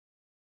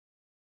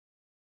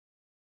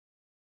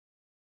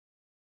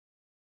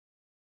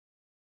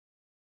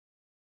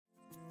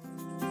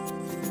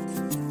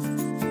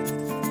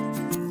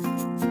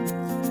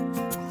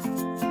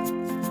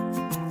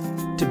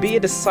To be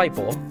a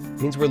disciple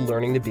means we're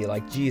learning to be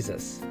like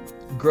Jesus,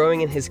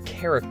 growing in his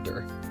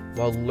character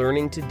while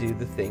learning to do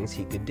the things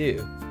he could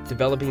do,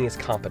 developing his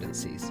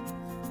competencies.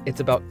 It's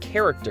about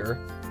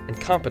character and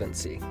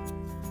competency.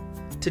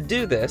 To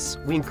do this,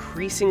 we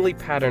increasingly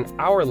pattern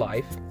our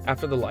life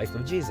after the life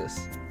of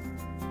Jesus.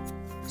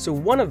 So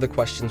one of the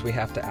questions we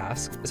have to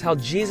ask is how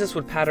Jesus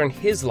would pattern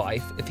his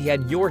life if he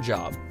had your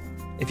job,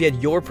 if he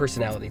had your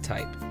personality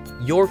type,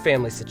 your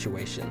family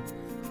situation,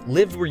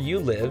 lived where you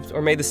lived,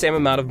 or made the same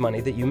amount of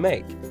money that you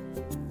make.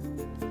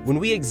 When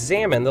we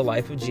examine the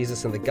life of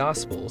Jesus in the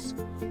Gospels,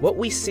 what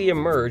we see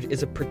emerge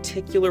is a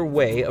particular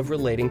way of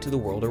relating to the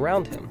world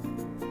around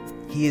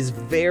him. He is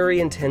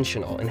very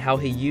intentional in how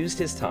he used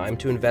his time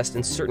to invest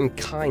in certain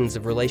kinds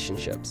of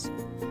relationships.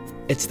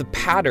 It's the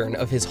pattern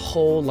of his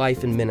whole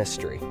life and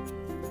ministry.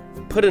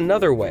 Put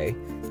another way,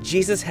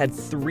 Jesus had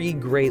 3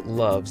 great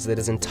loves that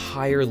his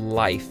entire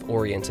life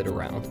oriented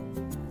around.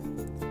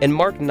 In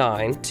Mark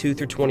 9,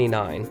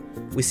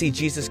 2-29, we see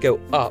Jesus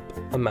go up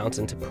a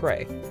mountain to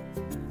pray.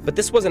 But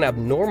this wasn't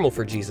abnormal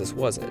for Jesus,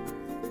 was it?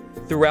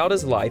 Throughout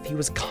his life, he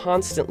was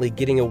constantly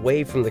getting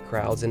away from the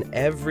crowds and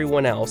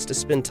everyone else to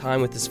spend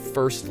time with his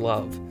first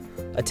love,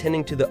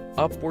 attending to the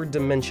upward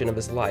dimension of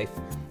his life,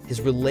 his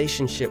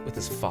relationship with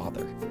his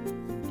Father.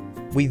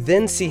 We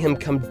then see him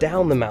come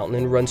down the mountain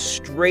and run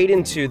straight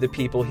into the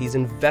people he's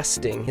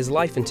investing his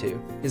life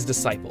into, his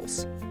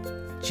disciples.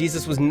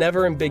 Jesus was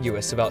never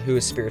ambiguous about who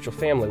his spiritual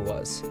family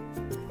was.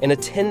 In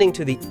attending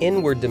to the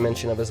inward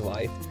dimension of his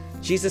life,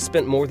 Jesus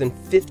spent more than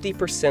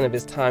 50% of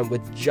his time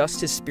with just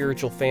his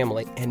spiritual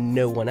family and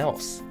no one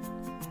else.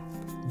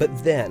 But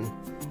then,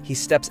 he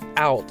steps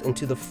out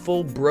into the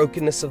full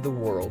brokenness of the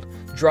world,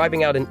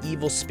 driving out an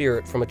evil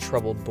spirit from a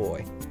troubled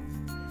boy.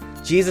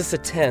 Jesus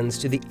attends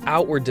to the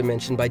outward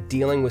dimension by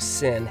dealing with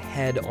sin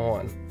head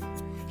on.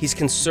 He's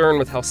concerned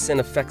with how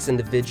sin affects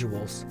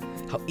individuals,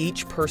 how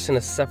each person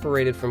is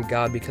separated from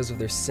God because of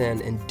their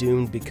sin and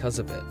doomed because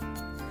of it.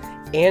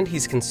 And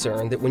he's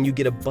concerned that when you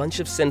get a bunch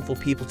of sinful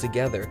people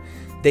together,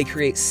 they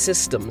create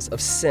systems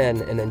of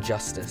sin and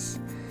injustice.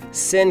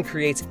 Sin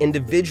creates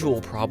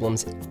individual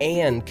problems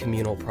and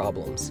communal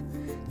problems.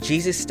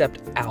 Jesus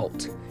stepped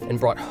out and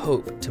brought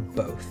hope to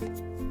both.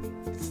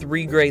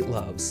 3 great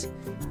loves.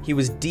 He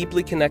was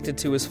deeply connected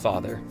to his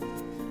Father.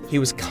 He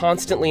was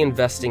constantly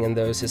investing in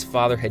those his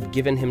Father had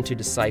given him to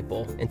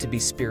disciple and to be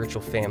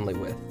spiritual family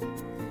with.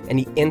 And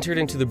he entered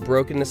into the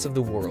brokenness of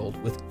the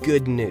world with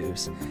good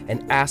news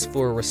and asked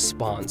for a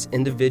response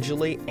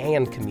individually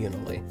and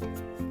communally.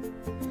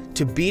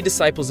 To be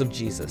disciples of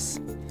Jesus,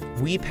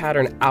 we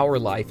pattern our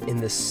life in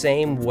the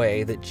same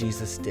way that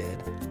Jesus did,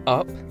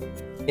 up,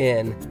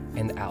 in,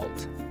 and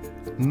out.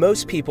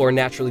 Most people are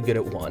naturally good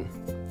at one.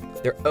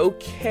 They're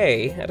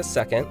okay at a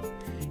second,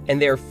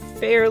 and they're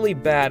fairly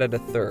bad at a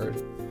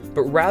third.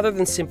 But rather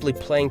than simply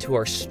playing to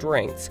our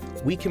strengths,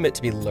 we commit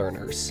to be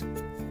learners.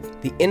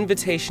 The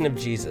invitation of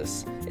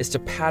Jesus is to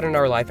pattern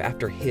our life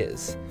after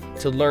his,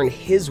 to learn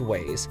his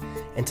ways,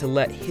 and to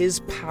let his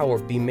power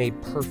be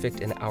made perfect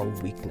in our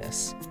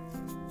weakness.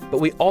 But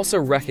we also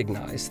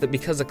recognize that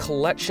because a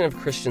collection of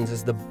Christians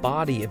is the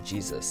body of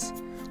Jesus,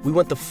 we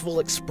want the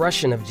full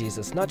expression of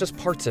Jesus, not just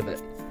parts of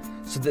it,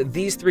 so that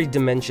these 3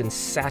 dimensions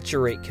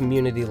saturate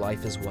community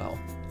life as well.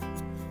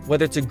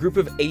 Whether it's a group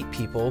of 8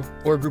 people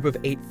or a group of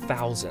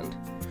 8,000,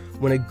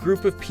 when a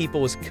group of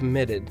people is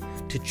committed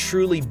to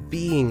truly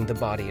being the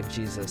body of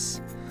Jesus,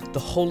 the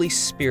Holy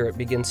Spirit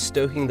begins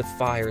stoking the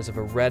fires of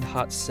a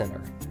red-hot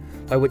center,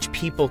 by which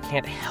people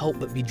can't help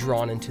but be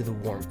drawn into the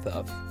warmth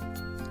of.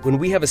 When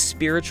we have a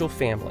spiritual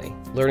family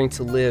learning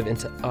to live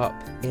into up,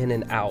 in,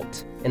 and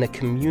out in a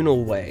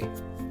communal way,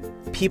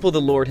 people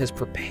the Lord has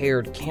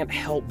prepared can't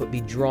help but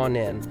be drawn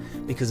in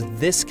because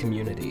this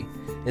community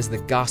is the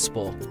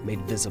gospel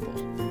made visible.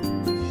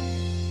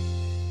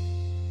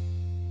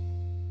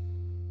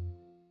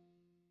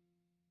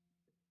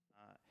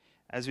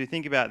 As we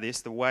think about this,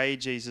 the way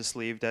Jesus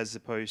lived as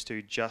opposed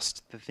to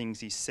just the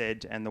things he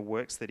said and the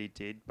works that he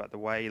did, but the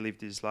way he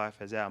lived his life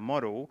as our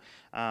model,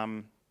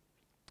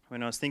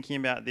 when I was thinking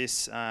about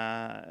this,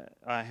 I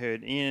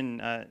heard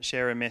Ian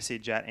share a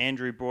message at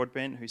Andrew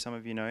Broadbent, who some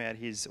of you know, at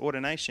his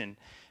ordination.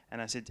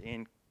 And I said to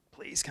Ian,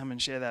 please come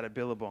and share that at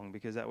Billabong,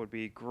 because that would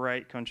be a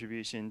great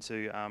contribution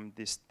to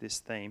this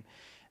theme.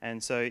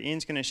 And so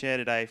Ian's going to share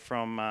today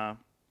from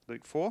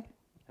Luke 4,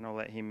 and I'll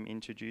let him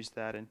introduce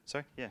that. And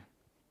sorry, yeah.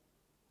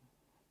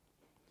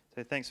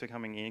 So thanks for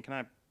coming in. Can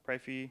I pray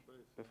for you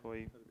before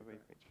you preach?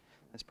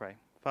 Let's pray.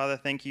 Father,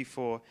 thank you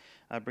for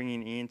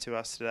bringing Ian to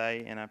us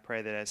today, and I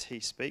pray that as he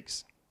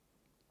speaks,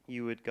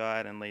 you would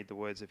guide and lead the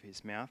words of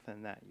his mouth,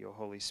 and that your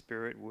Holy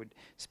Spirit would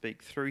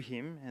speak through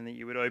him, and that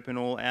you would open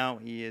all our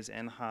ears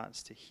and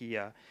hearts to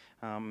hear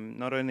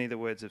not only the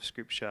words of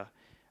Scripture,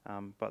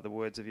 but the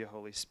words of your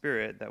Holy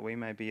Spirit, that we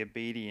may be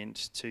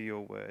obedient to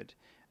your word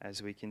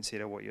as we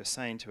consider what you're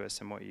saying to us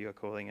and what you're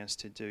calling us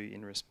to do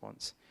in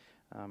response.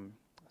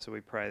 So we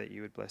pray that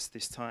you would bless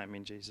this time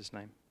in Jesus'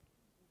 name.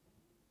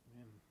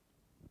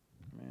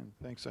 Amen.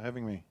 Thanks for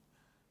having me.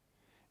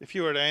 If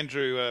you were at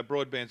Andrew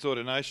Broadbent's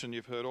ordination,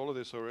 you've heard all of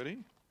this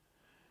already.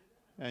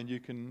 and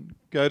you can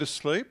go to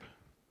sleep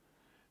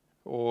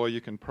or you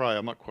can pray.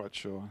 I'm not quite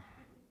sure.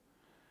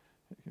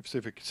 See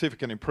if we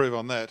can improve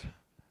on that.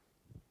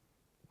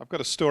 I've got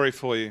a story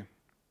for you.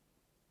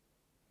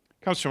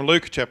 It comes from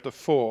Luke chapter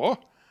 4.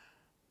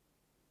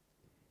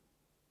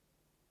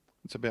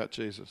 It's about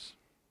Jesus.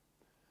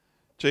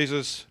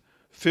 Jesus,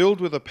 filled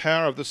with the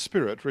power of the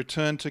Spirit,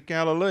 returned to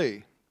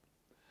Galilee.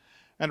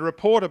 And a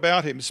report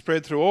about him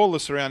spread through all the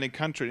surrounding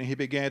country, and he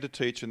began to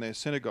teach in their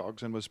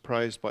synagogues and was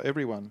praised by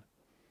everyone.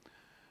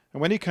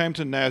 And when he came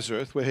to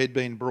Nazareth, where he had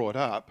been brought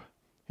up,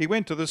 he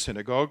went to the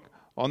synagogue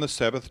on the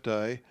Sabbath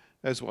day,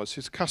 as was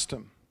his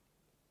custom.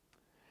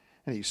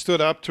 And he stood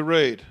up to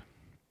read.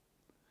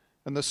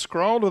 And the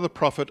scroll of the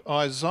prophet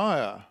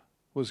Isaiah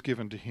was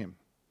given to him.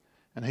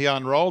 And he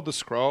unrolled the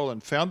scroll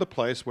and found the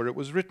place where it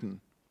was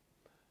written.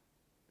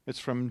 It's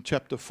from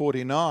chapter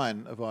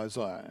 49 of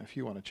Isaiah, if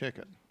you want to check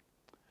it.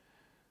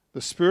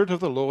 The Spirit of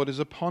the Lord is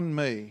upon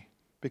me,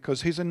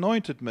 because he's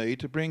anointed me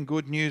to bring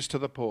good news to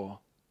the poor.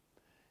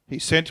 He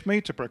sent me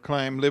to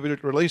proclaim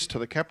release to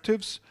the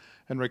captives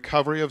and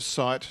recovery of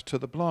sight to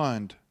the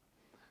blind,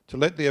 to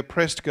let the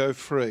oppressed go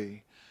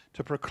free,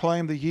 to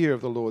proclaim the year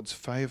of the Lord's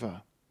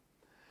favour.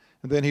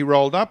 And then he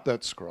rolled up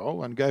that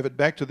scroll and gave it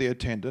back to the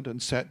attendant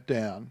and sat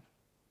down,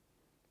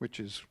 which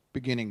is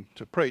beginning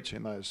to preach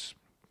in those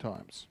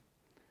times.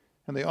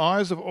 And the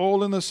eyes of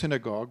all in the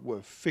synagogue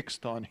were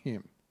fixed on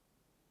him.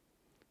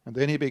 And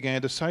then he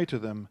began to say to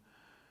them,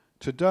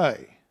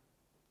 "Today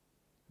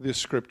this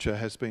scripture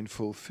has been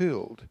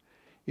fulfilled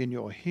in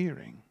your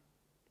hearing."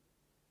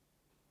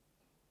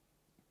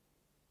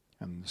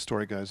 And the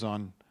story goes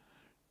on.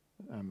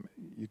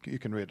 You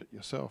can read it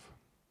yourself.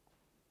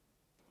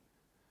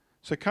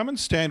 So come and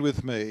stand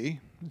with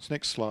me, this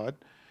next slide,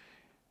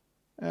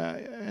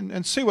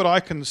 and see what I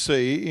can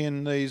see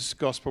in these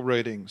gospel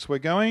readings. We're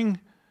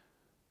going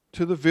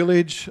to the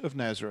village of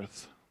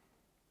Nazareth.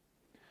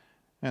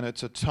 And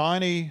it's a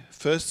tiny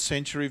first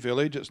century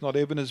village. It's not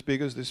even as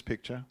big as this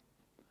picture.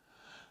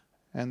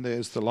 And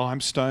there's the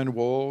limestone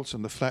walls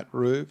and the flat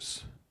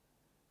roofs.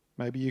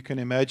 Maybe you can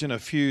imagine a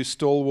few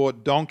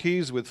stalwart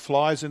donkeys with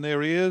flies in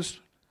their ears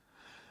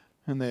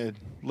and their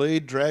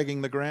lead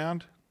dragging the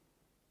ground.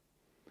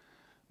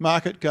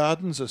 Market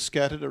gardens are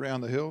scattered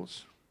around the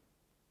hills.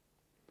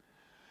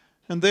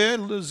 And there,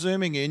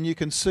 zooming in, you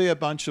can see a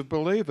bunch of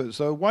believers.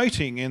 They're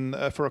waiting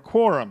for a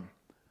quorum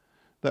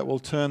that will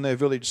turn their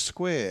village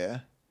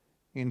square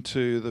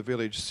into the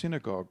village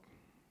synagogue.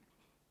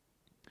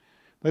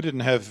 They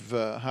didn't have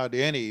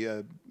hardly any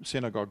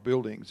synagogue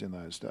buildings in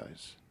those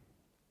days.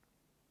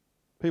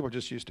 People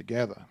just used to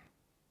gather.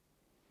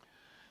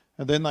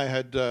 And then they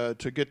had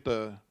to get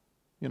the,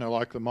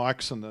 like the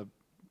mics and the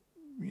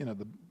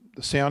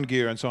sound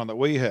gear and so on that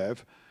we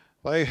have.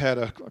 They had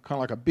a kind of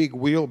like a big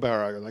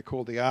wheelbarrow they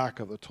called the Ark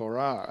of the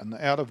Torah, and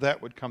out of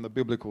that would come the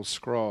biblical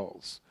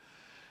scrolls.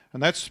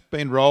 And that's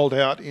been rolled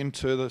out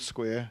into the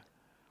square.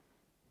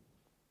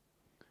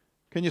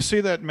 Can you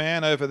see that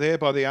man over there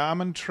by the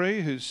almond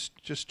tree who's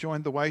just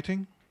joined the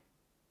waiting?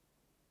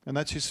 And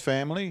that's his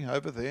family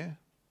over there.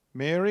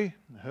 Mary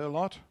and her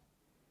lot.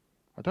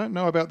 I don't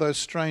know about those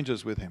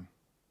strangers with him.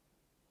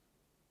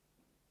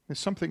 There's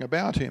something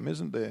about him,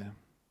 isn't there?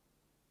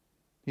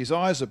 His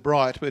eyes are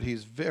bright, but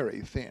he's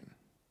very thin.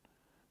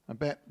 A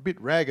bit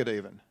ragged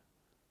even.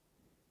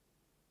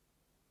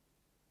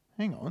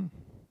 Hang on.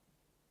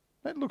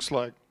 That looks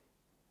like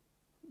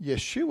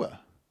Yeshua,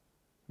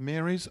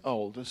 Mary's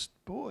oldest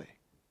boy.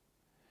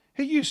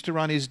 He used to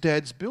run his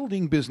dad's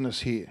building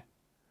business here,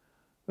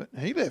 but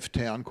he left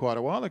town quite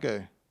a while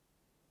ago.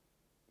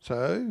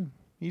 So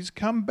he's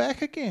come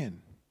back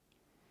again.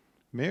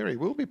 Mary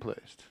will be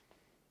pleased.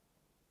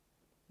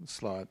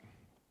 Slide.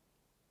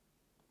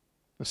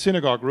 The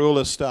synagogue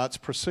ruler starts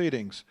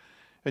proceedings,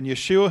 and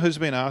Yeshua has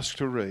been asked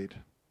to read.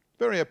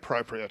 Very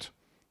appropriate.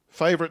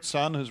 Favourite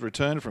son has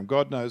returned from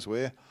God knows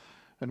where,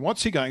 and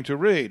what's he going to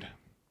read?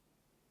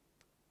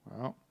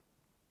 Well,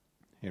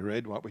 he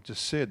read what we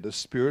just said. The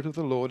Spirit of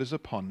the Lord is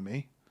upon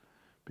me,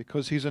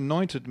 because he's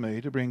anointed me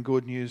to bring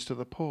good news to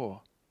the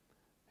poor.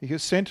 He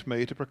has sent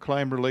me to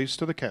proclaim release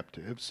to the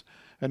captives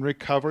and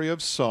recovery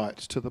of sight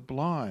to the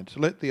blind, to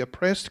let the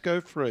oppressed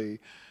go free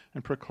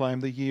and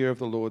proclaim the year of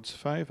the Lord's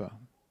favour.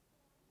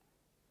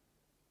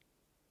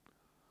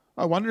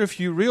 I wonder if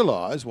you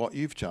realise what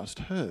you've just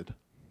heard.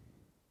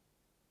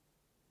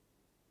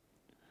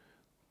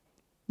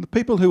 The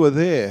people who were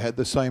there had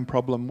the same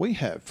problem we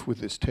have with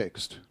this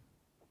text.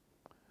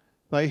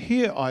 They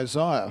hear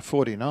Isaiah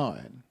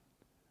 49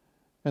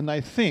 and they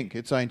think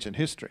it's ancient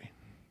history.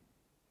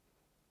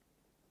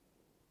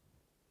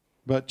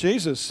 But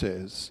Jesus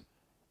says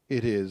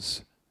it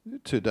is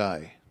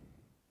today.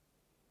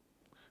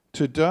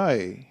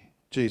 Today,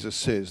 Jesus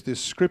says, this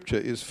scripture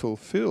is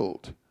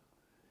fulfilled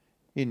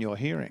in your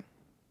hearing.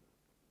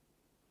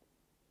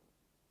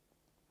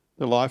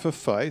 The life of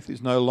faith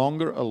is no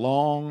longer a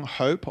long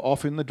hope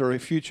off in the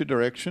future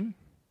direction.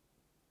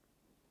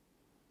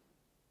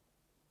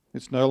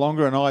 It's no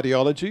longer an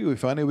ideology,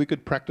 if only we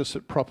could practice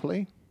it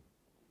properly.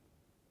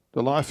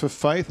 The life of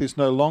faith is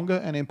no longer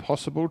an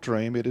impossible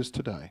dream, it is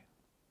today.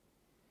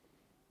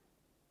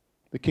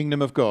 The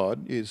kingdom of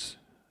God is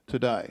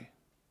today,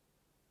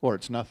 or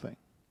it's nothing.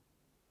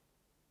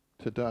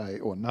 Today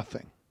or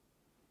nothing.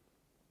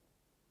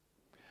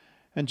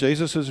 And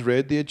Jesus has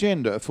read the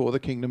agenda for the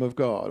kingdom of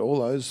God, all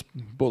those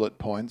bullet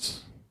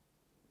points.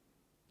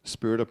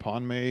 Spirit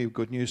upon me,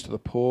 good news to the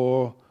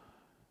poor,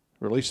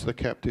 release to the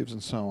captives,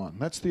 and so on.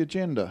 That's the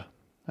agenda.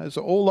 Those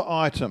are all the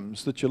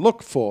items that you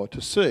look for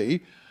to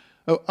see,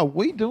 are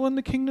we doing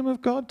the kingdom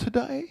of God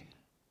today?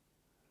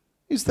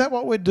 Is that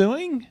what we're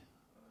doing?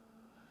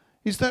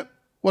 Is that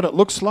what it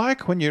looks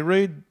like when you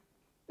read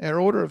our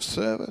order of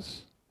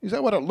service? Is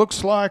that what it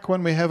looks like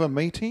when we have a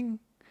meeting?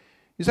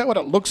 Is that what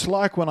it looks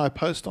like when I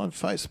post on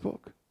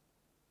Facebook?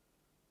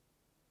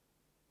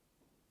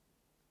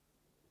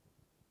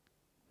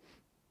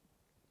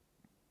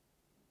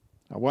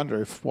 I wonder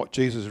if what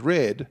Jesus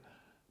read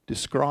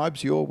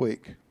describes your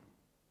week.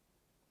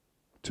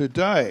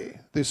 Today,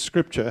 this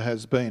scripture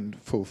has been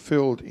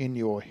fulfilled in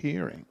your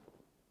hearing.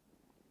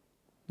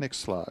 Next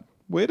slide.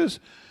 Where does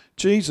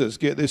Jesus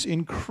get this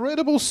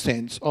incredible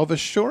sense of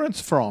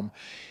assurance from?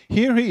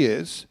 Here he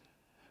is,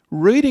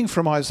 reading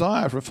from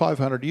Isaiah from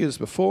 500 years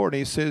before, and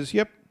he says,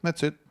 yep,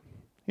 that's it.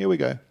 Here we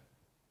go.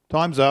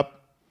 Time's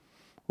up.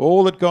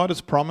 All that God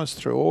has promised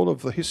through all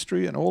of the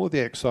history and all of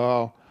the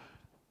exile.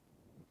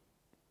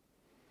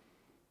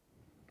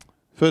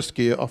 First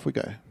gear, off we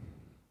go.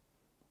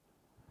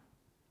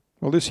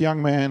 Well, this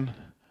young man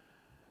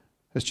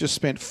has just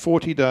spent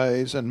 40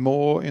 days and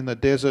more in the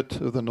desert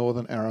of the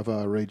northern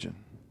Arava region.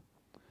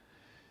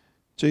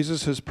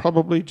 Jesus has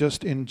probably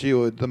just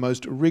endured the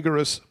most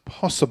rigorous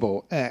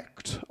possible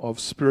act of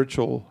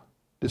spiritual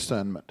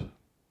discernment.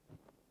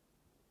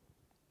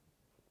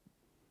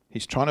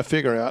 He's trying to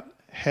figure out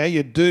how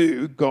you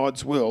do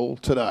God's will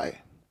today.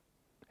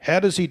 How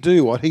does he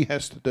do what he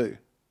has to do?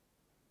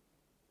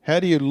 How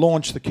do you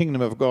launch the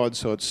kingdom of God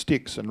so it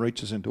sticks and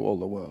reaches into all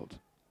the world?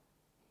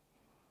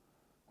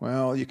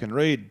 Well, you can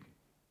read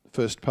the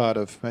first part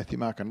of Matthew,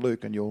 Mark and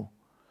Luke and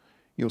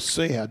you'll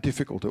see how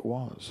difficult it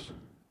was.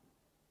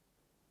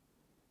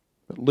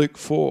 But Luke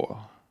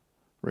 4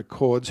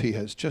 records he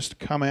has just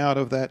come out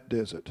of that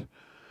desert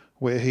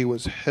where he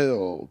was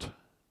held,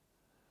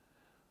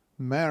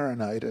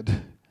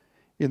 marinated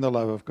in the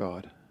love of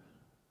God.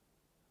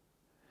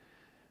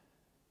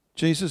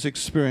 Jesus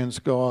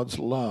experienced God's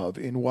love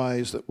in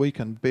ways that we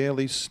can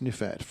barely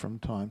sniff at from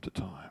time to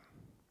time.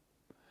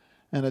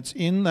 And it's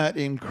in that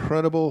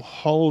incredible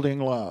holding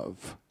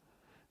love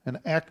and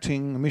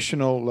acting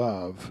missional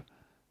love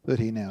that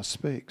he now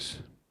speaks.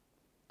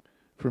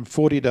 From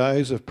 40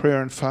 days of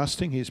prayer and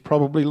fasting, he's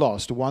probably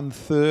lost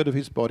 1/3 of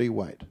his body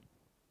weight.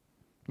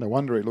 No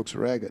wonder he looks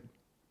ragged.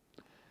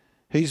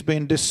 He's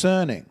been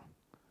discerning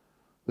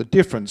the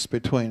difference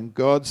between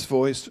God's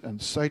voice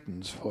and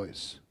Satan's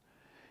voice.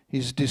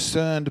 He's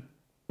discerned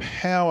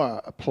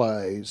power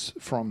plays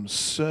from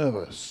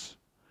service.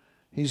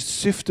 He's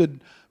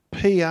sifted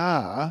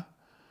PR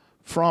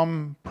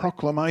from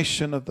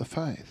proclamation of the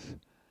faith.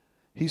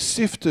 He's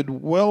sifted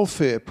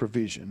welfare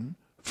provision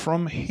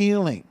from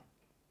healing.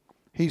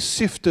 He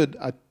sifted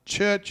a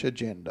church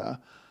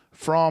agenda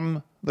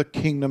from the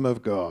kingdom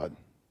of God.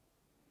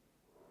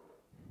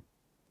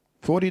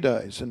 40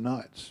 days and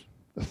nights,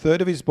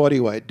 1/3 of his body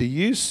weight. Do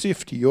you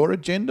sift your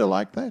agenda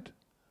like that?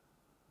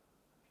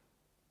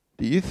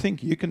 Do you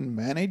think you can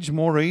manage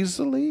more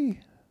easily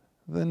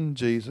than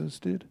Jesus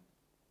did?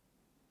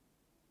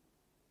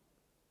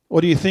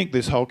 Or do you think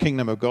this whole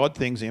kingdom of God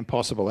thing's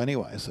impossible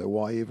anyway, so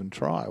why even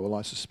try? Well,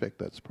 I suspect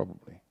that's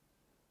probably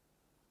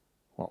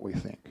what we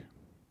think.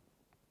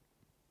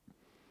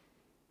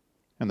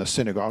 And the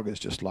synagogue is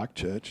just like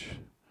church.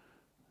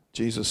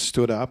 Jesus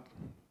stood up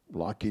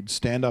like he'd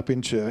stand up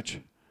in church.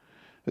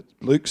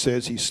 Luke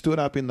says he stood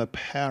up in the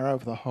power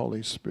of the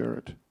Holy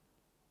Spirit.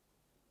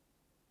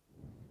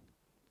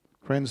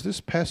 Friends, this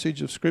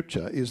passage of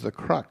Scripture is the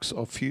crux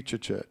of future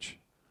church.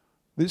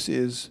 This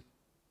is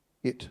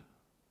it.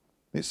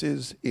 This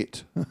is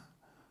it.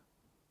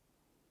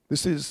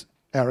 This is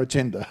our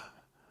agenda.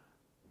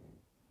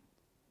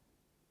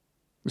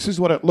 This is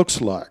what it looks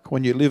like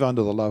when you live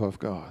under the love of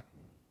God.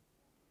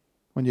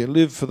 When you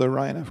live for the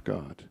reign of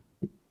God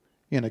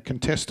in a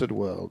contested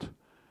world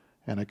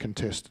and a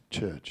contested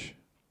church.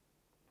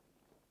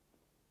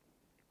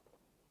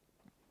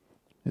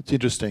 It's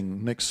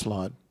interesting, next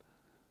slide,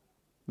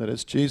 that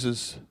as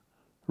Jesus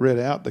read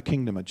out the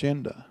kingdom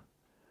agenda,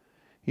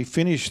 he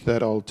finished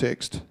that old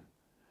text,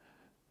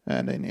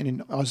 and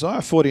in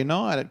Isaiah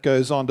 49 it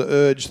goes on to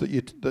urge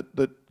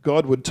that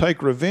God would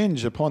take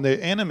revenge upon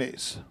their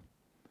enemies,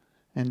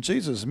 and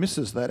Jesus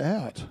misses that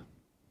out.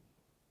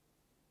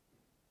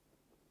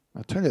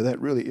 I tell you, that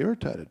really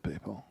irritated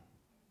people,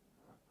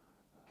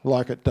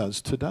 like it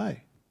does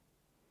today.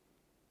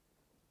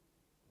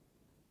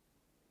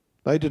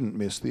 They didn't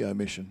miss the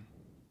omission.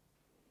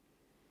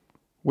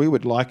 We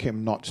would like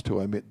him not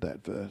to omit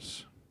that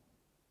verse.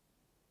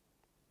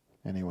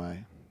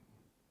 Anyway,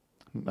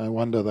 no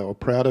wonder they were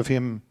proud of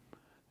him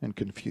and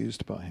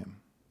confused by him.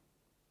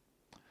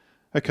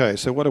 Okay,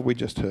 so what have we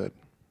just heard?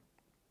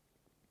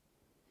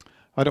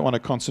 I don't want to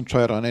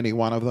concentrate on any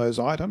one of those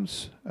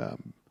items.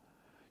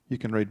 You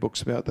can read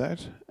books about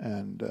that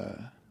and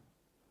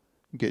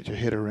get your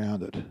head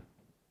around it.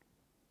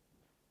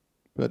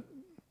 But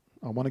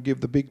I want to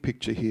give the big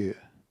picture here,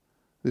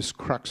 this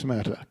crux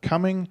matter.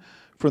 Coming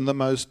from the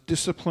most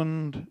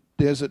disciplined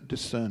desert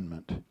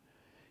discernment,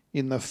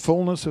 in the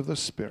fullness of the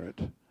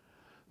Spirit,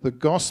 the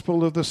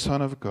gospel of the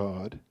Son of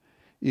God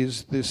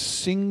is this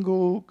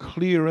single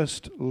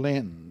clearest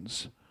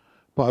lens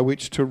by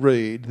which to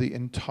read the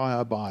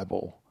entire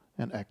Bible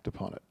and act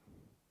upon it.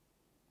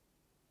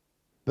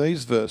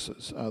 These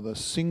verses are the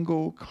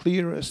single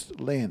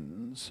clearest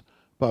lens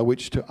by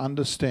which to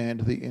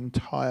understand the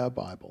entire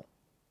Bible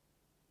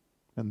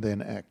and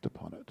then act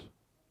upon it.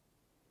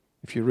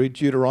 If you read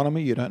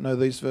Deuteronomy, you don't know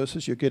these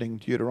verses, you're getting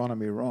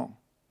Deuteronomy wrong.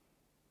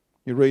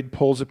 You read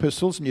Paul's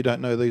epistles and you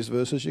don't know these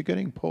verses, you're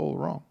getting Paul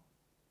wrong.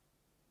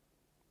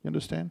 You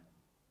understand?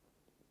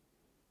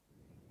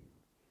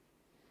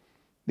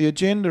 The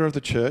agenda of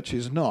the church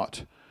is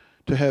not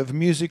to have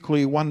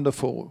musically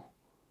wonderful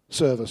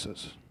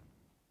services.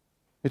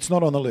 It's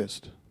not on the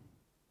list.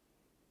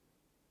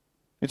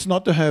 It's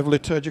not to have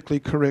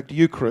liturgically correct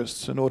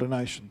Eucharists and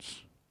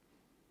ordinations.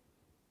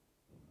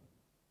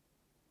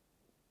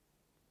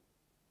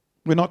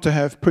 We're not to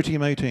have pretty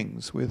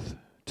meetings with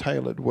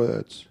tailored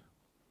words,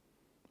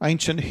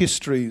 ancient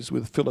histories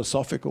with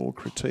philosophical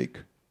critique,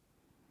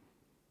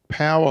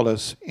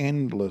 powerless,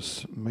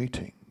 endless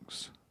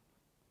meetings.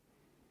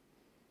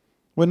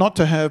 We're not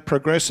to have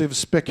progressive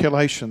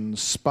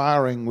speculations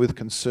sparring with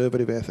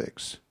conservative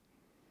ethics.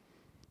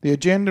 The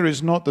agenda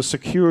is not the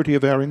security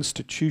of our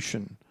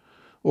institution,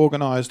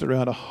 organised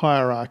around a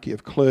hierarchy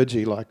of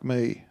clergy like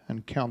me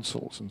and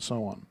councils and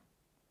so on.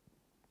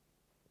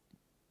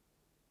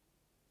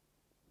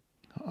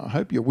 I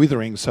hope you're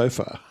withering so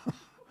far.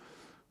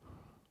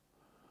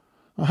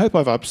 I hope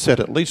I've upset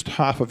at least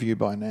half of you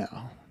by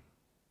now,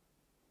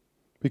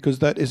 because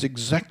that is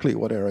exactly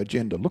what our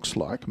agenda looks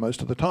like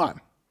most of the time.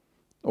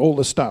 All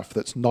the stuff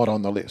that's not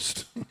on the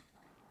list.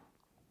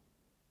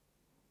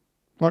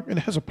 Like, it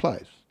has a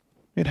place.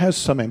 It has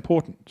some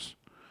importance,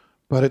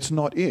 but it's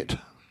not it.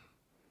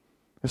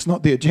 It's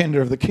not the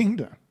agenda of the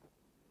kingdom.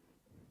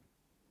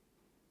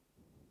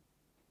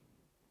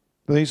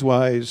 These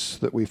ways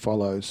that we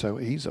follow so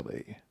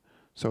easily,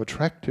 so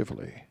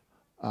attractively,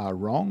 are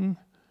wrong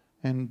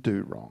and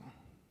do wrong.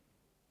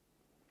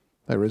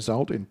 They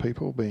result in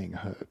people being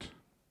hurt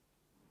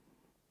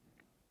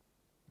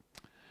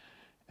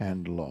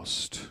and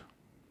lost.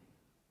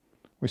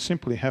 We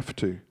simply have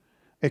to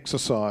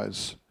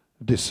exercise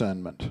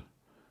discernment.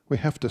 We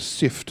have to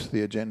sift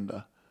the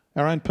agenda,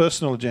 our own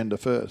personal agenda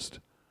first.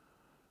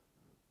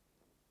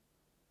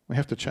 We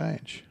have to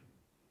change.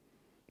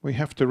 We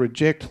have to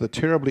reject the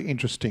terribly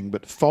interesting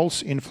but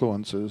false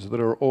influences that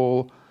are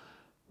all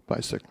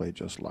basically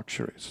just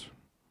luxuries.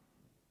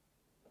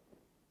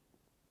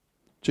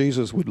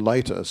 Jesus would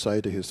later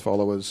say to his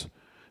followers,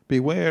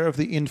 "Beware of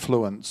the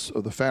influence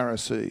of the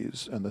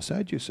Pharisees and the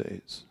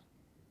Sadducees."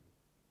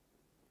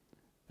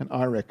 And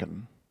I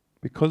reckon,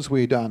 because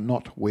we are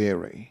not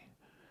wary,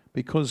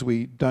 because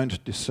we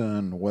don't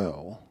discern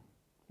well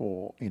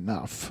or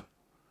enough,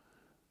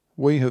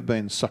 we have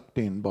been sucked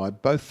in by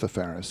both the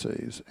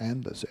Pharisees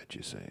and the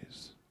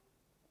Sadducees.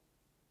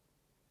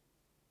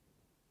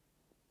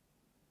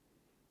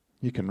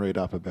 You can read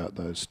up about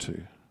those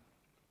two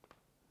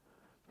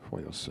for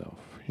yourself.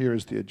 Here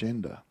is the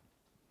agenda.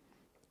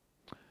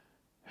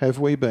 Have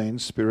we been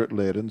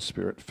Spirit-led and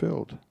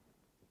Spirit-filled?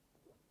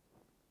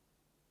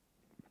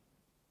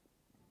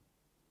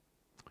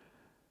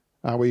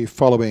 Are we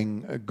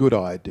following good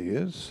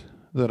ideas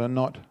that are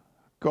not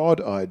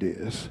God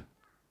ideas?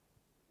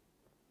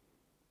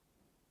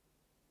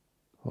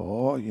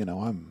 Or,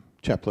 I'm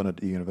chaplain at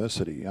the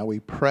university. Are we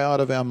proud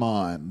of our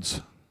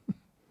minds?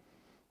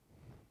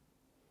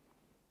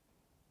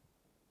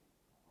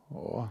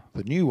 Or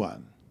the new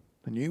one,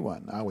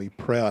 are we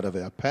proud of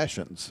our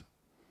passions?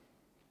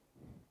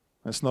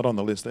 That's not on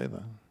the list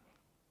either.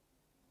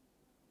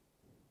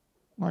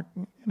 Like,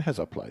 it has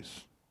a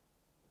place.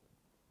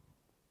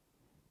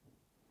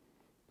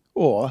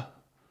 Or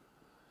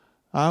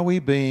are we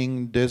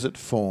being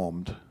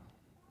desert-formed?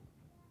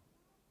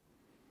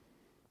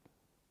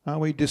 Are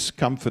we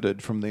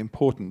discomforted from the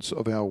importance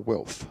of our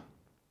wealth?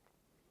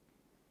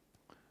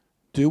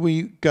 Do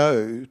we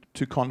go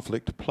to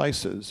conflict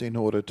places in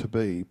order to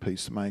be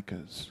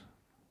peacemakers?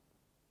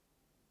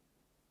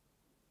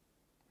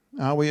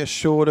 Are we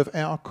assured of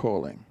our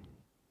calling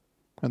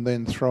and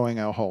then throwing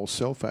our whole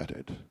self at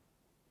it?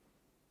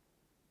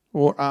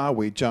 Or are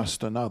we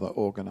just another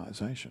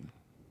organisation?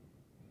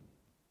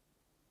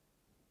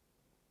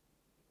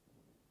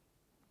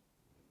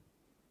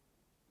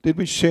 Did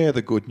we share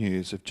the good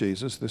news of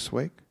Jesus this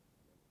week?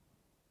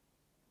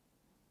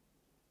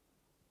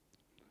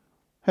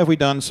 Have we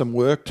done some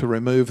work to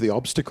remove the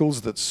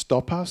obstacles that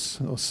stop us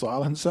or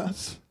silence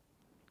us?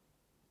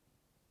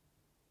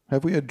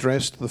 Have we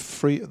addressed the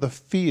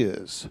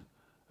fears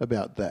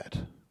about that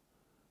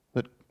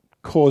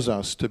cause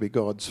us to be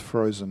God's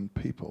frozen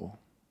people?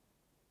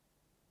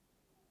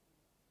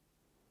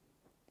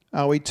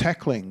 Are we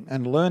tackling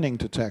and learning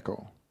to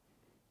tackle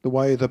the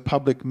way the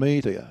public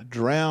media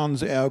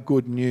drowns our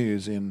good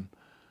news in,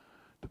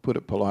 to put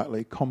it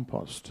politely,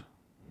 compost?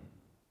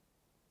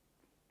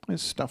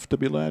 There's stuff to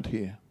be learnt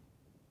here.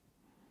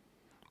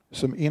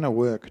 Some inner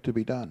work to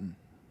be done.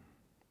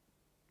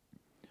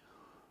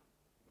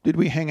 Did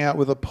we hang out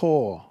with the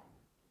poor?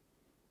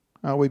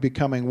 Are we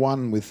becoming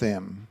one with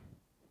them?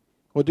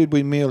 Or did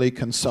we merely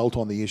consult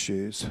on the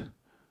issues,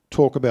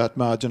 talk about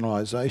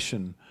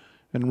marginalisation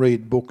and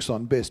read books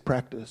on best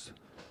practice?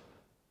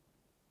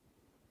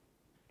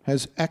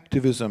 Has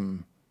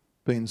activism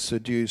been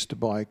seduced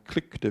by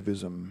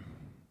clicktivism?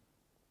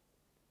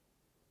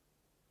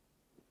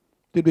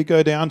 Did we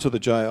go down to the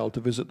jail to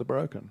visit the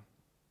broken?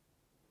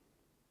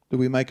 Did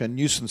we make a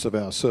nuisance of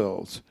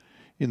ourselves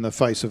in the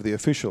face of the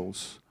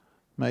officials,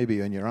 maybe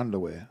in your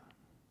underwear?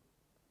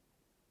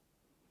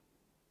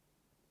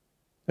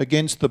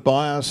 Against the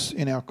bias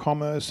in our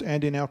commerce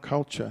and in our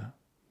culture,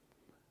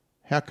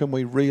 how can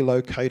we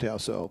relocate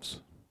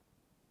ourselves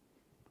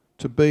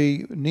to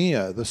be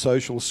near the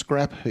social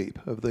scrap heap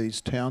of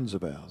these towns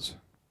of ours?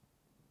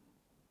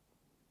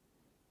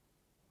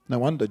 No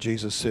wonder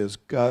Jesus says,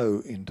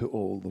 go into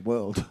all the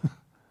world.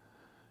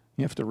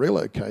 You have to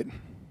relocate.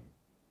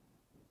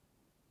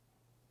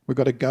 We've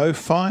got to go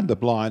find the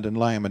blind and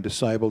lame and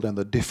disabled and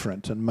the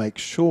different and make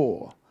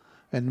sure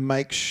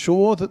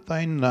that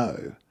they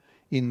know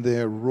in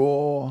their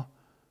raw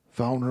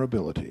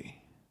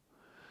vulnerability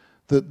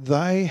that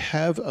they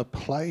have a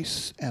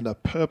place and a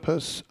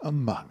purpose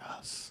among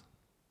us.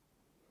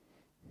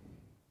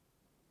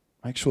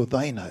 Make sure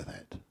they know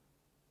that.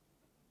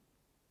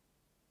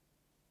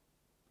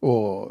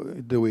 Or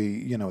do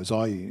we, as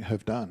I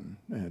have done,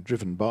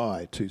 driven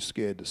by, too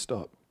scared to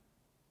stop?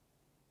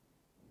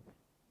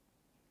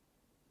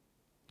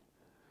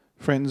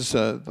 Friends,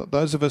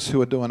 those of us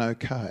who are doing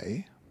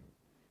okay,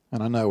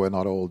 and I know we're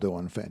not all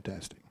doing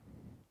fantastic,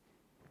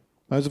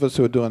 those of us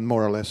who are doing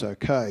more or less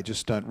okay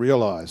just don't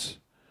realise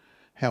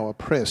how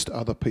oppressed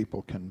other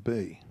people can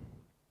be.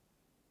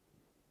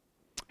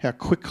 How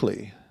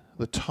quickly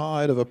the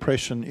tide of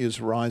oppression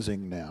is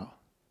rising now.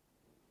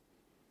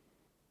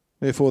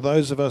 Therefore,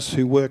 those of us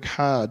who work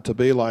hard to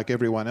be like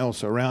everyone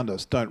else around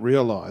us don't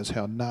realise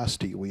how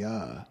nasty we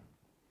are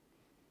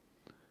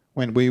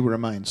when we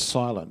remain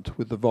silent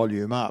with the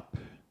volume up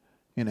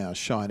in our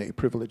shiny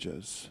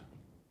privileges.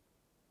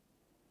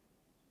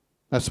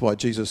 That's why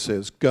Jesus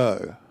says,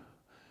 go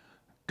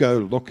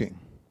looking,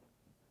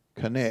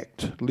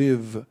 connect,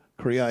 live,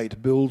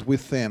 create, build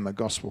with them a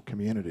gospel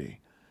community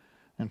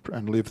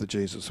and live the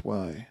Jesus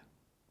way.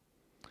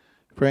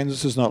 Friends,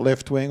 this is not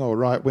left wing or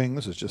right wing,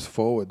 this is just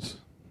forwards.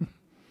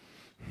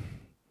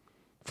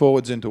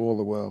 Forwards into all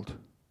the world.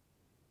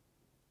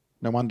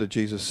 No wonder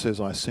Jesus says,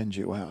 I send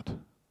you out.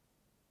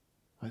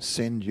 I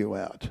send you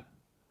out.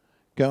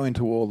 Go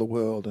into all the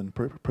world and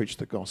preach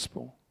the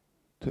gospel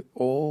to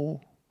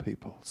all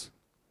peoples.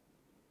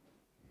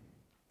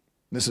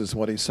 This is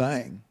what he's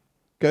saying.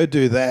 Go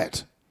do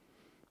that.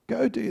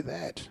 Go do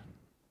that.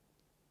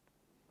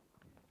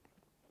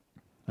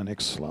 The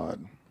next slide.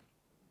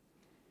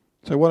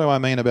 So what do I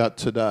mean about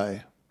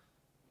today?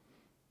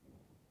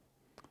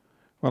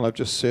 Well, I've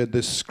just said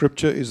this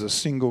scripture is the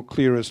single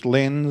clearest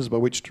lens by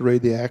which to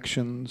read the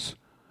actions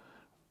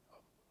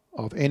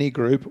of any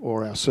group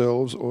or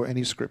ourselves or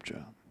any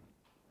scripture.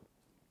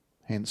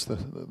 Hence the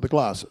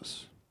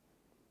glasses.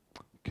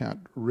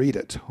 Can't read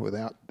it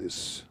without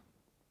this.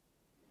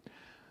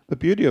 The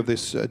beauty of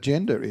this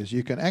agenda is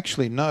you can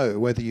actually know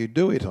whether you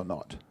do it or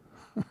not.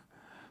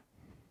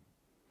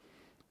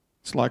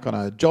 It's like on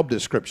a job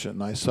description.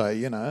 They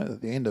say,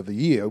 at the end of the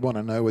year, we want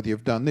to know whether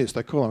you've done this.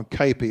 They call them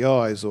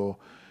KPIs or,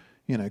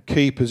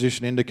 key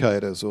position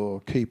indicators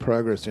or key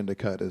progress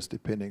indicators,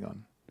 depending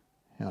on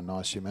how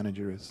nice your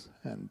manager is.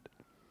 And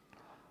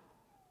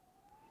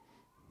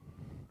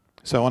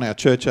so on our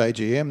church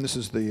AGM, this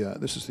is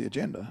the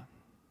agenda.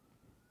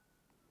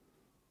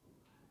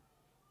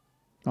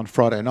 On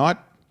Friday night,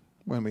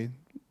 when we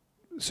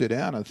sit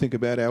down and think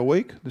about our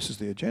week, this is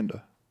the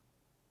agenda.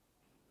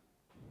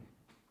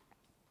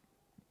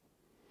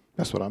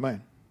 That's what I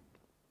mean.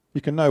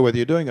 You can know whether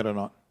you're doing it or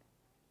not.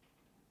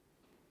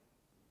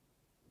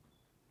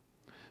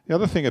 The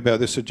other thing about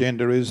this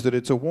agenda is that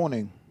it's a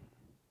warning,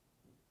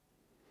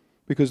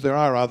 because there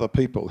are other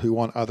people who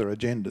want other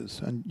agendas,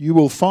 and you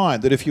will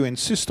find that if you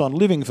insist on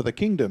living for the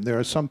kingdom, there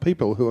are some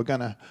people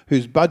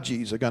whose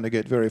budgies are going to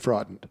get very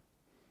frightened.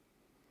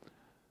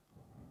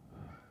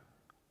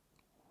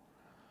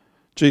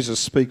 Jesus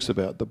speaks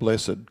about the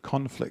blessed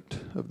conflict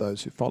of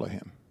those who follow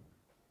him.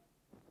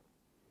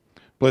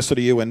 Blessed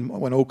are you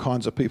when all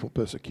kinds of people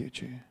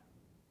persecute you.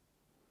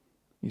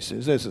 He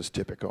says, this is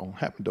typical.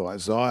 Happened to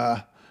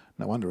Isaiah.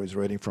 No wonder he's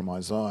reading from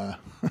Isaiah.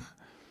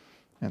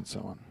 And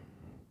so on.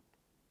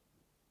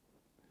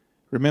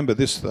 Remember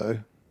this, though.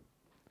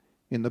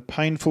 In the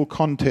painful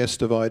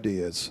contest of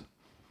ideas,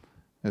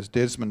 as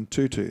Desmond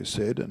Tutu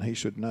said, and he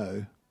should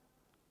know,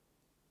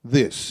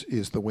 this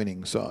is the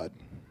winning side.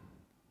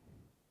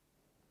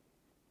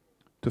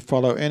 To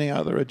follow any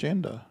other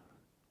agenda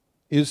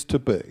is to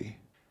be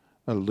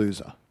a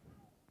loser.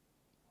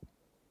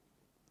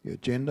 The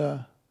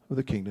agenda of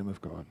the kingdom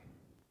of God.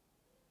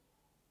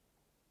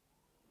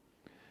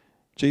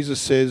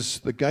 Jesus says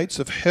the gates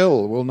of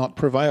hell will not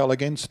prevail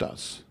against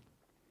us.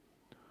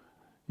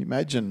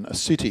 Imagine a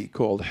city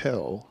called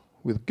hell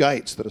with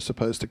gates that are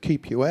supposed to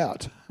keep you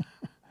out.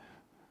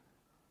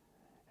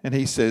 And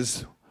he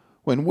says,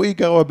 when we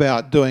go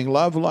about doing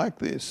love like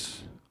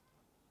this,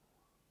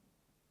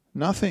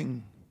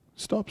 nothing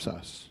stops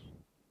us.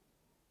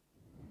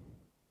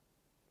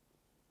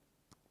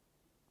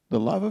 The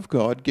love of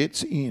God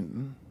gets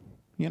in,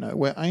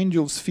 where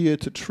angels fear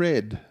to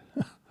tread.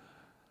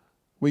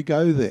 We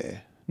go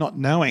there, not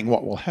knowing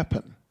what will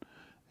happen,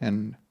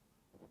 and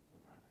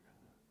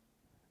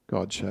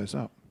God shows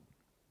up.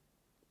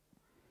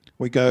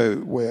 We go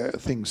where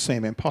things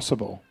seem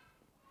impossible.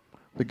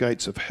 The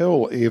gates of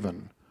hell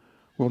even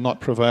will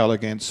not prevail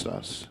against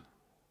us.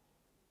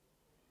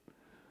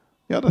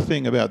 The other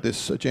thing about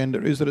this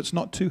agenda is that it's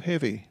not too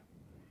heavy.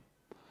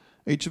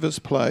 Each of us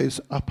plays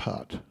a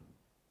part,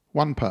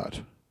 one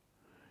part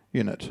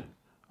in it.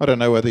 I don't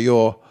know whether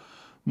you're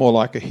more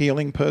like a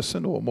healing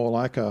person or more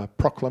like a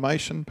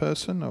proclamation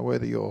person, or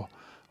whether you're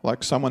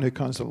like someone who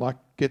kind of like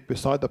get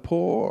beside the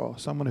poor, or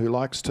someone who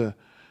likes to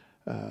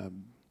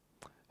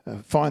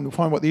find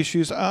what the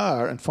issues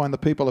are and find the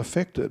people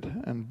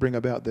affected and bring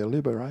about their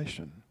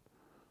liberation.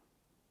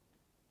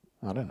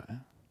 I don't know.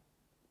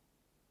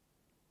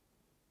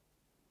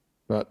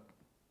 But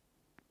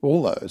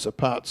all those are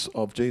parts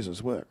of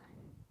Jesus' work.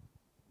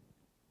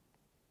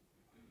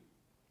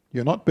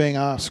 You're not being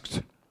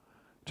asked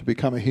to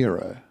become a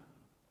hero.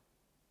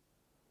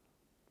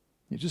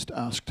 You're just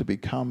asked to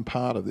become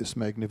part of this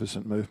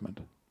magnificent movement.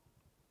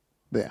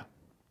 There.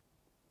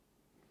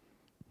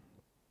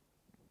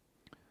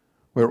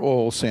 We're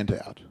all sent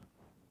out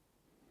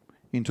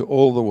into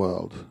all the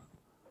world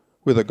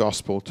with a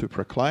gospel to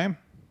proclaim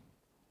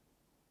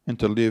and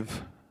to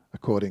live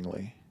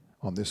accordingly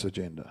on this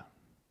agenda.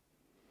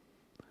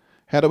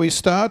 How do we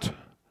start?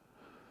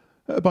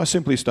 By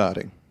simply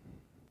starting.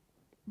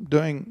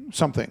 Doing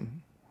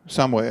something,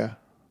 somewhere,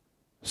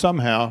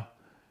 somehow,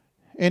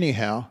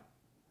 anyhow,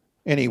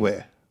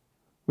 anywhere,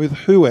 with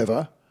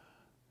whoever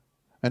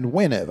and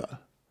whenever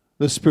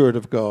the Spirit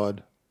of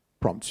God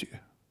prompts you.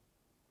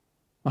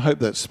 I hope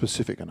that's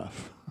specific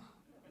enough.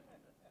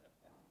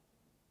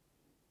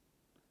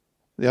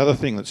 The other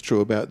thing that's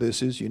true about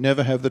this is you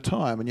never have the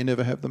time and you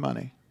never have the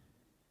money.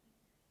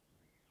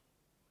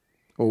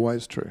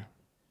 Always true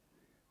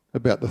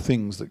about the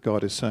things that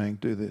God is saying,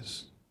 do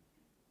this.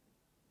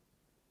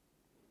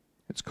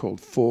 It's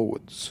called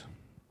forwards.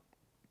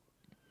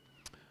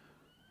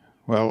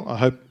 Well, I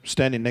hope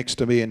standing next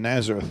to me in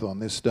Nazareth on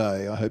this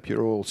day, I hope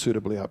you're all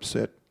suitably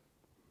upset.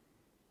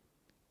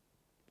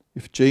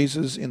 If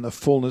Jesus in the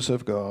fullness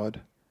of God,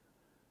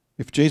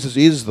 if Jesus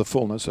is the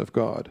fullness of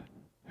God,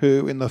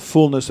 who in the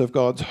fullness of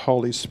God's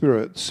Holy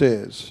Spirit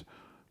says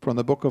from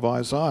the book of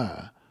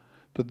Isaiah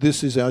that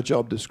this is our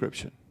job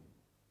description,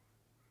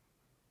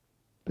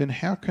 then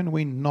how can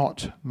we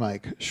not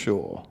make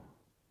sure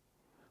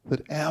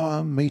that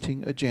our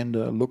meeting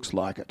agenda looks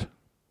like it,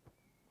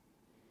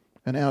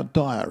 and our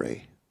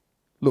diary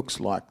looks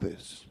like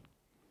this,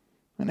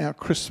 and our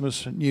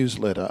Christmas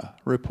newsletter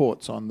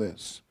reports on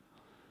this,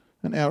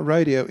 and our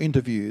radio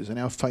interviews and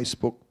our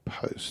Facebook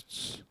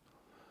posts?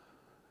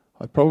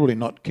 I'd probably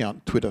not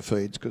count Twitter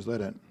feeds because they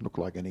don't look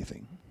like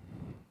anything.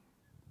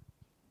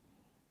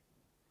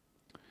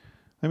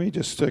 Let me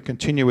just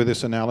continue with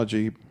this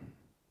analogy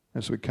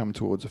as we come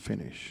towards a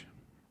finish.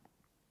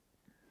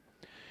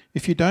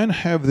 If you don't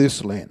have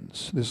this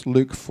lens, this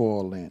Luke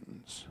 4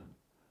 lens,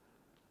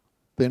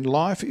 then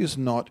life is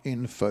not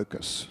in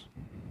focus.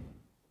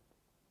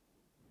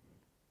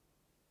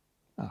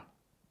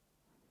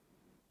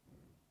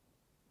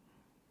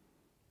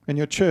 And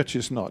your church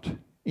is not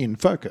in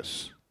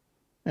focus,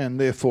 and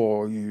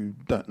therefore you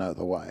don't know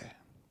the way.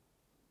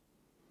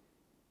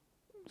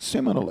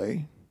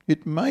 Similarly,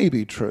 it may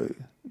be true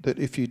that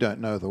if you don't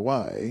know the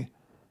way,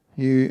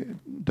 you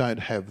don't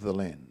have the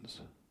lens.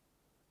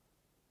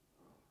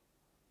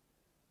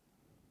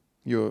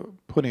 You're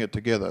putting it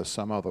together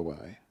some other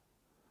way.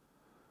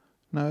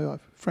 No,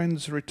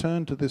 friends,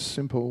 return to this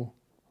simple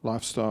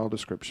lifestyle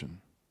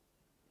description.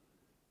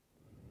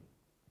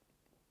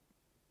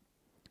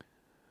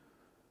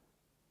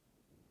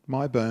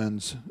 My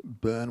burns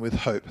burn with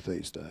hope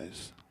these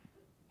days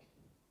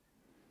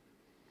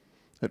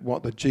at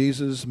what the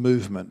Jesus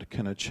movement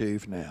can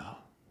achieve now.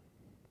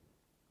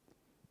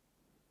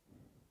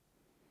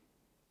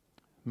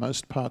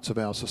 Most parts of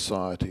our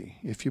society,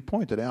 if you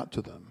point it out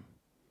to them,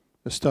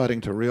 are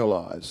starting to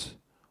realise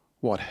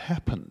what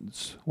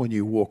happens when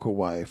you walk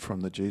away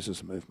from the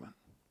Jesus movement.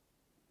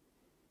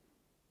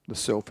 The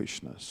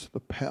selfishness, the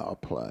power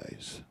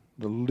plays,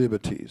 the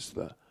liberties,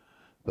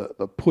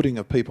 the putting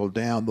of people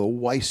down, the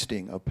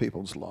wasting of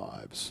people's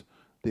lives,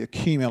 the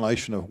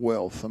accumulation of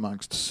wealth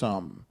amongst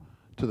some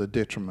to the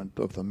detriment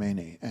of the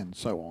many, and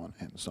so on,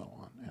 and so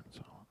on, and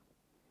so on.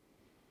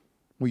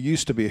 We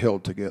used to be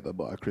held together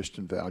by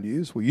Christian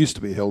values. We used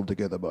to be held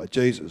together by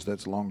Jesus.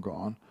 That's long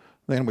gone.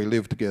 Then we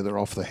lived together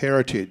off the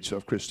heritage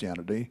of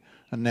Christianity,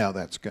 and now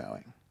that's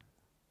going.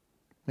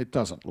 It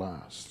doesn't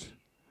last.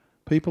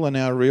 People are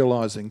now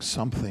realising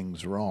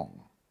something's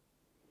wrong.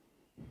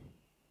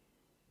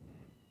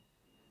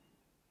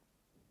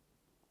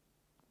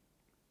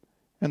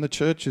 And the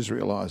church is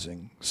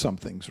realising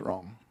something's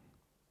wrong.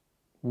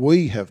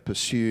 We have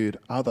pursued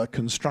other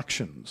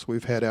constructions.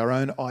 We've had our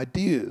own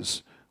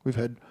ideas. We've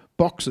had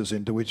boxes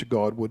into which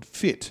God would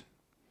fit.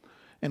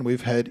 And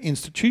we've had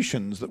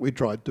institutions that we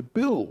tried to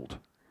build.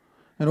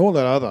 And all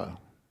that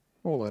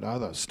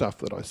other stuff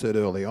that I said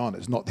early on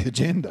is not the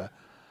agenda,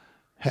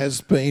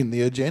 has been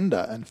the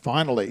agenda. And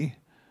finally,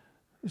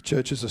 the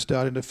churches are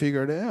starting to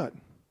figure it out.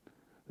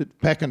 That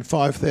packing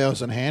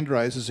 5,000 hand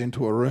raisers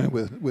into a room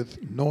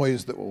with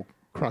noise that will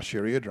crush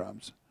your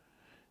eardrums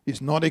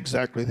is not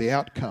exactly the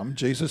outcome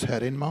Jesus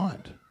had in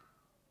mind.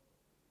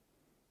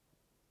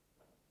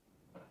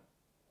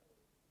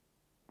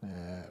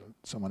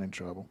 Someone in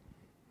trouble.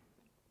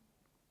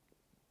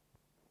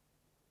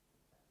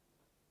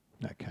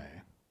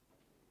 Okay.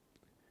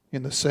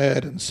 In the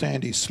sad and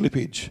sandy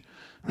slippage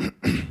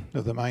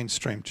of the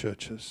mainstream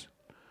churches,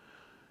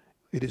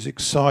 it is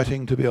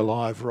exciting to be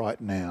alive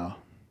right now,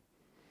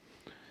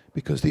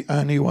 because the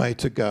only way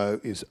to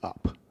go is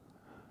up.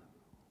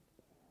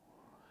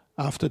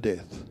 After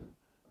death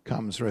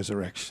comes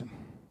resurrection.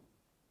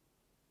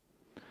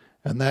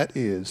 And that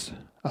is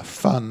a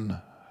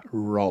fun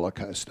roller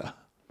coaster.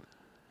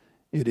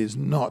 It is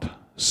not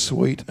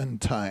sweet and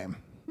tame.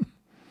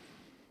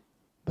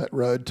 That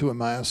road to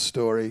Emmaus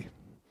story,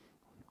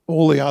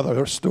 all the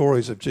other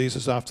stories of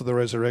Jesus after the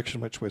resurrection,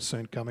 which we're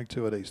soon coming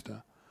to at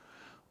Easter,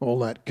 all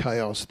that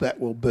chaos, that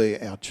will be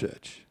our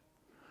church.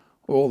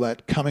 All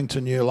that coming to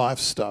new life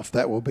stuff,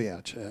 that will be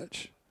our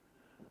church.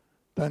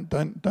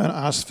 Don't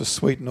ask for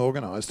sweet and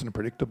organised and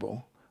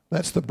predictable.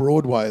 That's the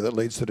Broadway that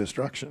leads to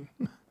destruction.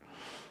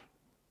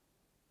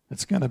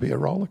 It's going to be a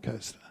roller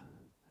coaster.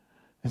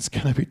 It's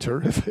going to be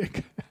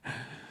terrific.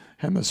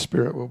 And the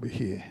Spirit will be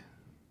here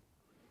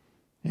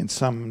in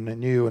some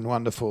new and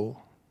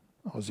wonderful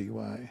Aussie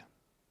way.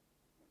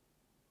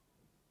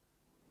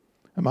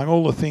 Among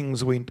all the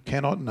things we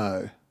cannot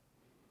know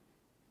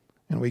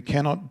and we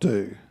cannot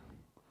do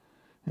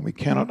and we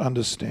cannot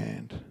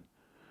understand,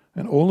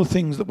 and all the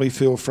things that we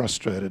feel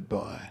frustrated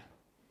by,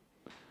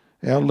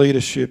 our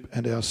leadership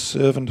and our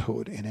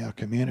servanthood in our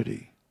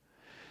community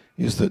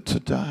is that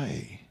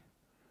today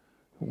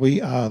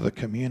we are the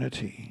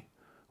community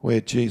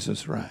where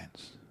Jesus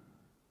reigns.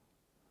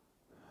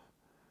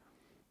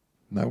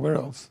 Nowhere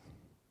else.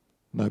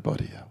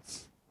 Nobody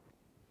else.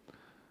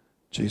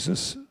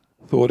 Jesus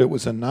thought it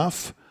was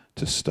enough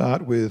to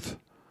start with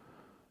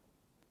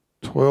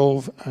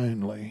 12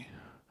 only,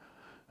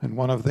 and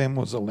one of them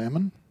was a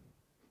lemon.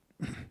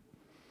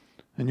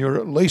 And you're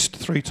at least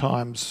 3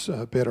 times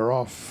better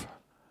off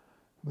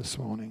this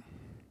morning.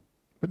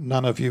 But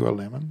none of you are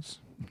lemons.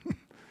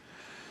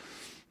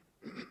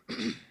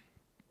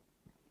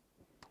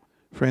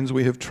 Friends,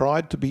 we have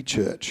tried to be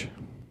church.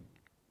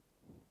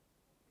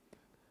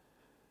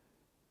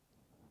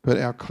 But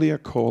our clear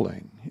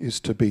calling is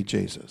to be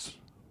Jesus.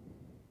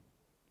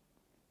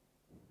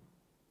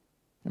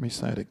 Let me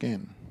say it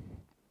again.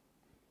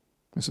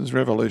 This is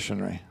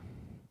revolutionary.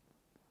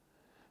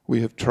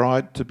 We have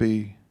tried to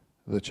be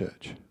the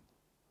church,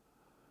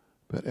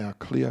 but our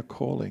clear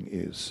calling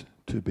is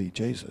to be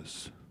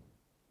Jesus.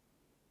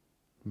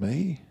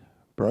 Me,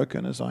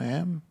 broken as I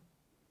am?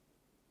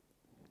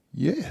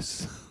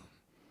 Yes.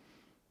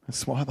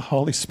 That's why the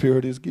Holy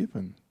Spirit is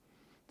given.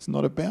 It's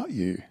not about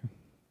you.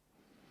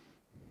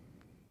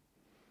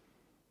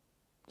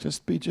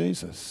 Just be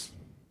Jesus.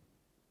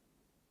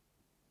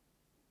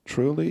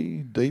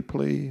 Truly,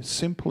 deeply,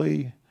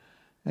 simply,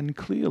 and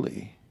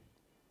clearly.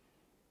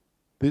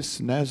 This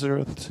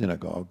Nazareth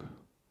synagogue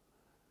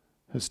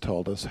has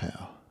told us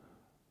how.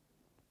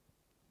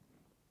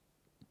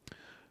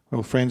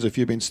 Well, friends, if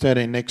you've been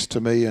standing next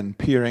to me and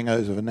peering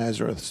over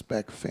Nazareth's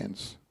back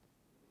fence,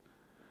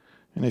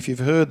 and if you've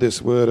heard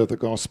this word of the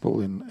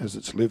gospel as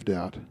it's lived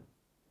out,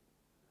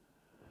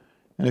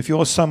 and if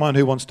you're someone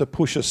who wants to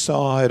push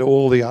aside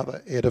all the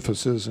other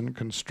edifices and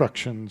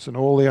constructions and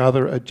all the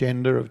other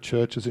agenda of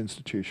church's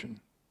institution,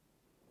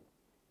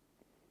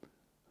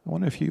 I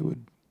wonder if you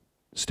would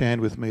stand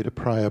with me to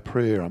pray a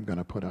prayer I'm going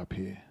to put up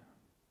here.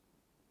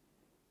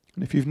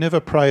 And if you've never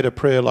prayed a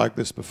prayer like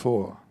this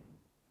before,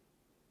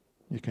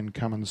 you can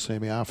come and see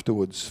me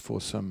afterwards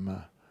for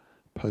some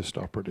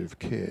post-operative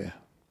care.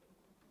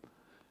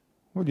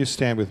 Would you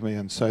stand with me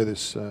and say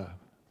this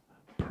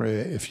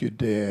prayer, if you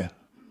dare,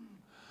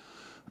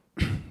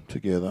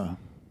 together?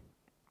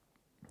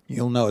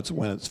 You'll know it's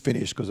when it's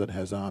finished because it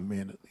has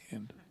Amen at the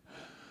end.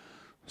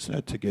 Say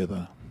it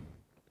together.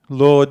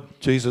 Lord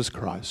Jesus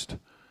Christ,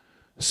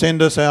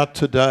 send us out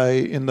today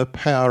in the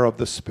power of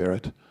the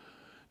Spirit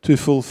to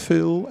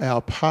fulfill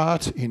our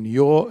part in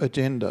your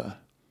agenda.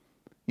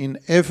 In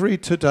every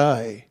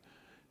today,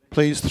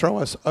 please throw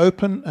us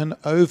open and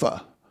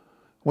over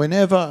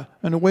whenever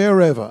and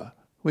wherever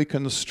we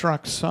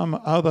construct some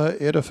other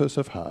edifice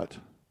of heart.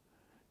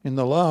 in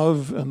the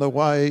love and the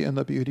way and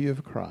the beauty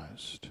of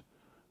Christ.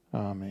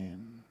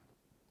 Amen.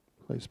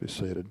 Please be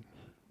seated.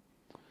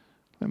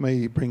 Let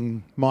me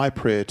bring my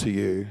prayer to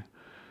you,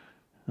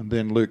 and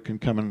then Luke can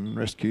come and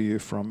rescue you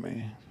from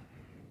me.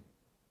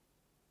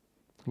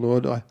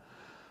 Lord,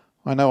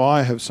 I know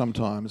I have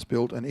sometimes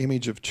built an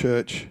image of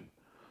church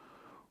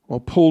or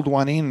pulled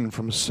one in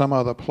from some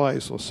other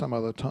place or some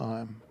other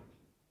time,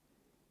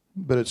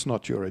 but it's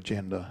not your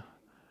agenda,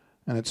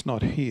 and it's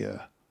not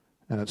here,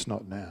 and it's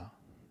not now.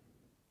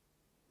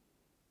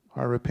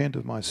 I repent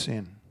of my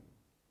sin,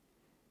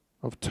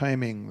 of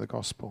taming the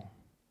gospel,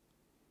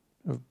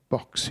 of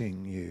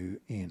boxing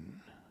you in.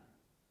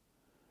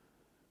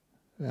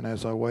 And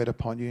as I wait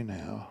upon you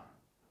now,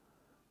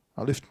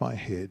 I lift my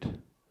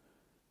head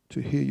to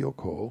hear your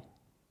call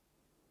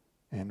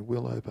and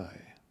will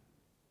obey.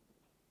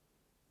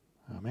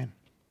 Amen.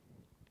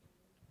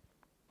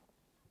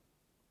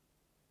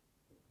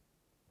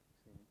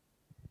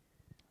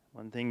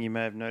 One thing you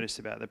may have noticed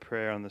about the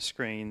prayer on the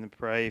screen, the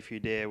pray if you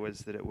dare, was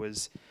that it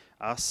was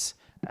us,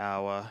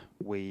 our,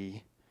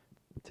 we,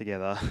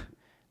 together,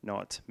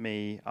 not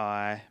me,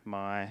 I,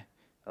 my,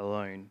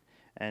 alone.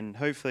 And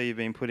hopefully you've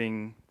been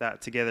putting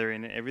that together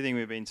in everything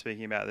we've been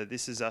speaking about, that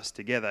this is us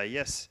together,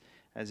 yes,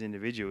 as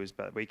individuals,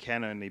 but we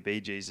can only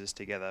be Jesus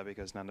together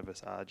because none of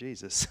us are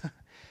Jesus.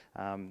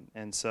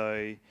 And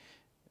so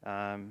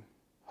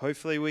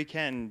hopefully we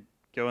can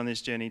go on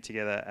this journey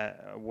together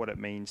at what it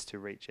means to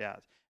reach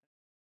out.